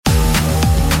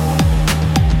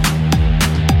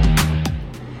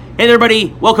Hey there,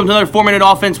 everybody. Welcome to another 4-Minute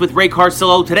Offense with Ray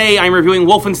Carcillo. Today, I'm reviewing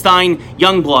Wolfenstein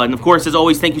Youngblood. And of course, as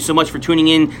always, thank you so much for tuning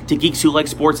in to Geeks Who Like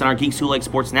Sports and our Geeks Who Like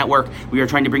Sports network. We are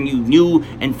trying to bring you new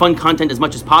and fun content as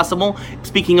much as possible.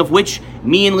 Speaking of which,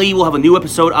 me and Lee will have a new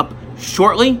episode up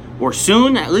shortly, or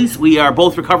soon at least. We are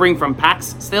both recovering from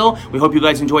PAX still. We hope you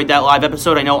guys enjoyed that live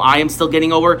episode. I know I am still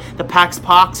getting over the PAX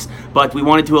pox, but we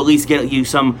wanted to at least get you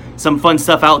some fun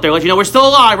stuff out there. Let you know we're still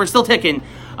alive, we're still ticking.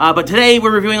 But today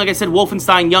we're reviewing, like I said,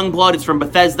 Wolfenstein Youngblood. It's from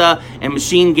Bethesda and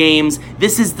Machine Games.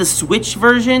 This is the Switch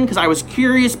version, because I was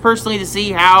curious personally to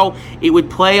see how it would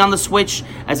play on the Switch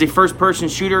as a first-person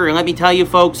shooter. And let me tell you,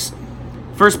 folks,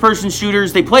 first-person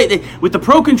shooters, with the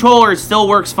Pro Controller, it still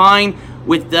works fine.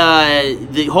 With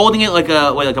the holding it like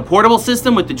a portable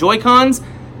system with the Joy-Cons,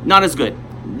 not as good.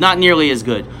 Not nearly as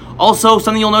good. Also,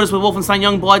 something you'll notice with Wolfenstein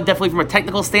Youngblood, definitely from a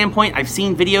technical standpoint, I've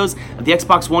seen videos of the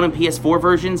Xbox One and PS4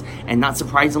 versions, and not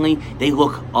surprisingly, they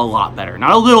look a lot better.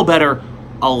 Not a little better,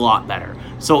 a lot better.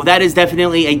 So that is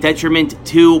definitely a detriment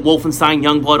to Wolfenstein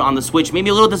Youngblood on the Switch. Maybe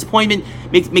a little disappointment,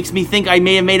 makes me think I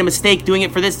may have made a mistake doing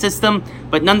it for this system,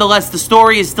 but nonetheless, the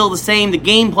story is still the same, the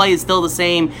gameplay is still the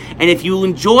same, and if you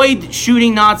enjoyed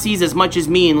shooting Nazis as much as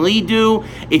me and Lee do,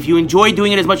 if you enjoyed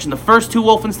doing it as much in the first two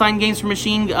Wolfenstein games from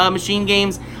Machine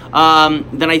Games,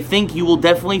 then I think you will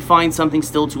definitely find something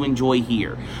still to enjoy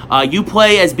here. You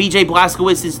play as B.J.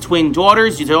 Blazkowicz's twin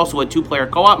daughters. There's also a two-player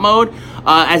co-op mode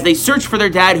as they search for their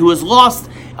dad, who is lost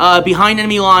behind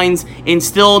enemy lines in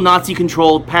still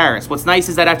Nazi-controlled Paris. What's nice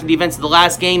is that after the events of the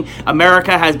last game,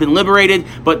 America has been liberated,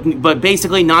 but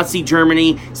basically Nazi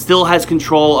Germany still has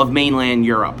control of mainland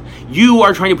Europe. You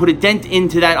are trying to put a dent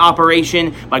into that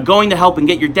operation by going to help and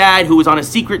get your dad, who is on a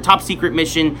top-secret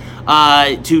mission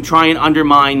to try and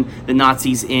undermine the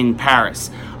Nazis in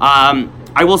Paris.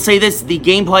 I will say this, the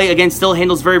gameplay, again, still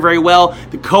handles very, very well.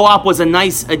 The co-op was a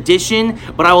nice addition,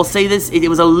 but I will say this, it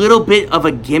was a little bit of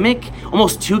a gimmick,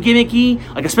 almost too gimmicky.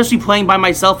 Like, especially playing by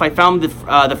myself, I found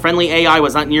the friendly AI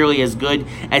was not nearly as good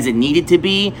as it needed to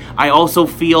be. I also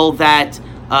feel that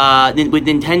with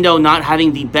Nintendo not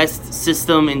having the best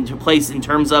system into place in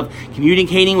terms of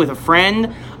communicating with a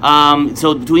friend,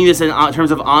 so doing this in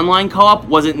terms of online co-op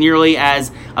wasn't nearly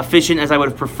as efficient as I would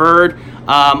have preferred.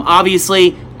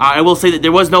 Obviously, I will say that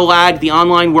there was no lag. The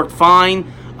online worked fine,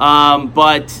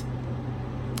 but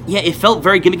yeah, it felt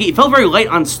very gimmicky. It felt very light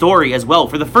on story as well.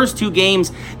 For the first two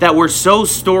games that were so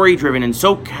story-driven and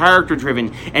so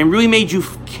character-driven and really made you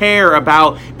care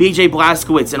about B.J.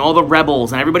 Blazkowicz and all the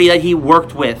rebels and everybody that he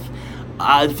worked with,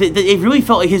 it really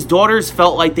felt like his daughters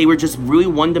felt like they were just really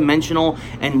one-dimensional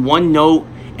and one-note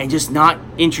and just not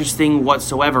interesting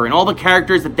whatsoever. And all the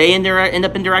characters that they end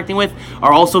up interacting with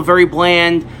are also very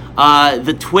bland.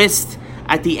 The twist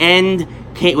at the end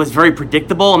was very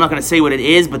predictable. I'm not going to say what it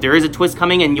is, but there is a twist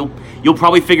coming, and you'll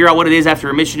probably figure out what it is after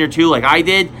a mission or two, like I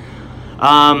did.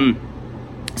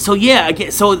 So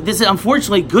this is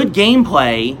unfortunately good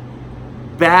gameplay,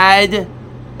 bad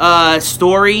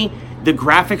story. The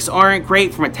graphics aren't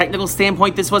great. From a technical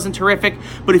standpoint, this wasn't terrific.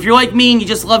 But if you're like me and you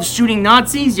just love shooting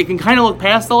Nazis, you can kind of look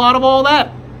past a lot of all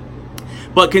that.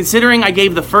 But considering I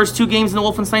gave the first two games in the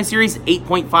Wolfenstein series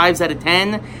 8.5s out of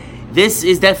 10, this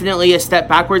is definitely a step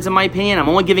backwards in my opinion. I'm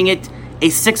only giving it a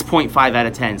 6.5 out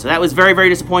of 10. So that was very, very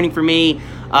disappointing for me,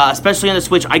 especially on the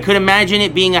Switch. I could imagine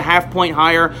it being a half point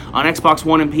higher on Xbox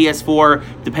One and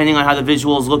PS4, depending on how the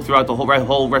visuals look throughout the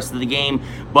whole rest of the game.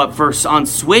 But on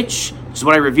Switch, which is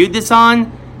what I reviewed this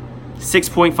on,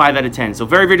 6.5 out of 10. So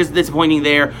very, very disappointing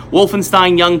there.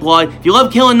 Wolfenstein Youngblood. If you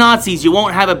love killing Nazis, you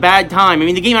won't have a bad time. I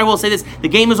mean, the game, I will say this, the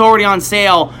game is already on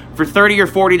sale for $30 or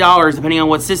 $40, depending on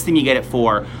what system you get it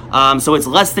for. So it's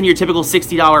less than your typical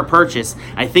 $60 purchase.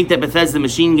 I think that Bethesda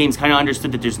Machine Games kind of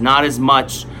understood that there's not as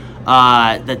much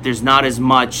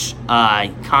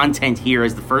content here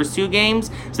as the first two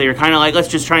games. So they were kind of like, let's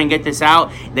just try and get this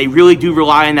out. They really do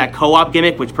rely on that co-op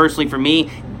gimmick, which personally for me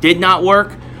did not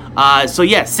work.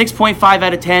 6.5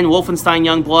 out of 10, Wolfenstein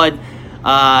Youngblood.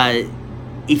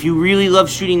 If you really love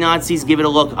shooting Nazis, give it a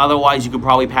look. Otherwise, you could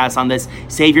probably pass on this.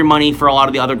 Save your money for a lot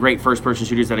of the other great first-person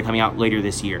shooters that are coming out later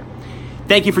this year.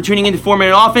 Thank you for tuning in to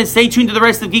 4-Minute Offense. Stay tuned to the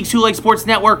rest of Geeks Who Like Sports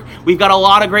Network. We've got a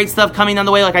lot of great stuff coming on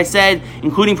the way, like I said,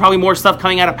 including probably more stuff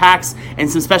coming out of PAX and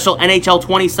some special NHL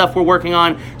 20 stuff we're working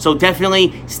on. So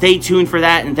definitely stay tuned for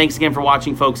that. And thanks again for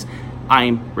watching, folks.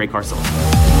 I'm Ray Carcillo.